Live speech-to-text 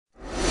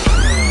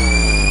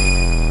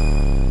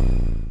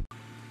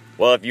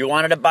Well, if you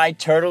wanted to buy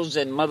turtles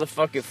and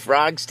motherfucking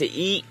frogs to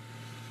eat,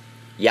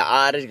 you're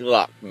out of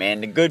luck,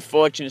 man. The Good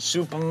Fortune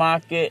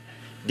supermarket,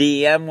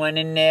 DEM went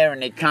in there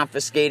and they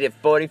confiscated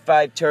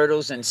 45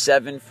 turtles and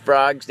 7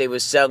 frogs they were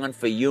selling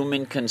for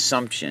human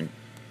consumption.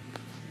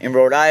 In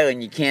Rhode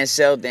Island, you can't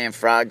sell damn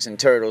frogs and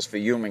turtles for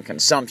human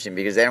consumption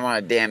because they don't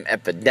want a damn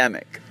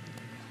epidemic.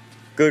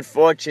 Good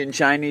Fortune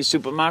Chinese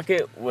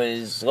supermarket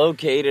was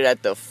located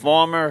at the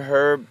former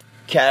Herb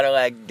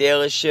Cadillac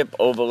dealership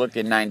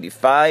overlooking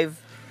 95.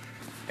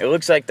 It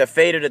looks like the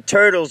fate of the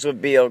turtles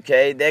would be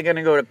okay. They're going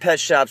to go to pet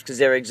shops because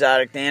they're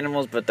exotic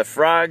animals, but the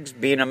frogs,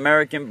 being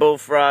American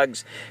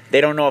bullfrogs, they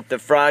don't know if the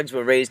frogs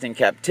were raised in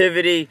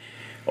captivity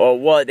or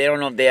what. They don't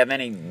know if they have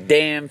any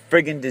damn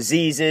friggin'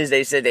 diseases.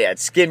 They said they had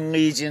skin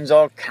lesions,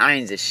 all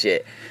kinds of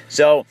shit.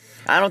 So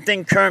I don't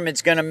think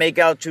Kermit's going to make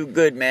out too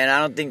good, man. I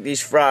don't think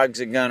these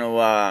frogs are going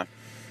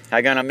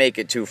to make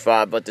it too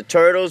far. But the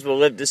turtles will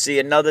live to see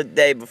another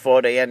day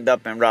before they end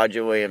up in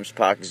Roger Williams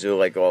Park Zoo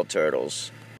like all turtles.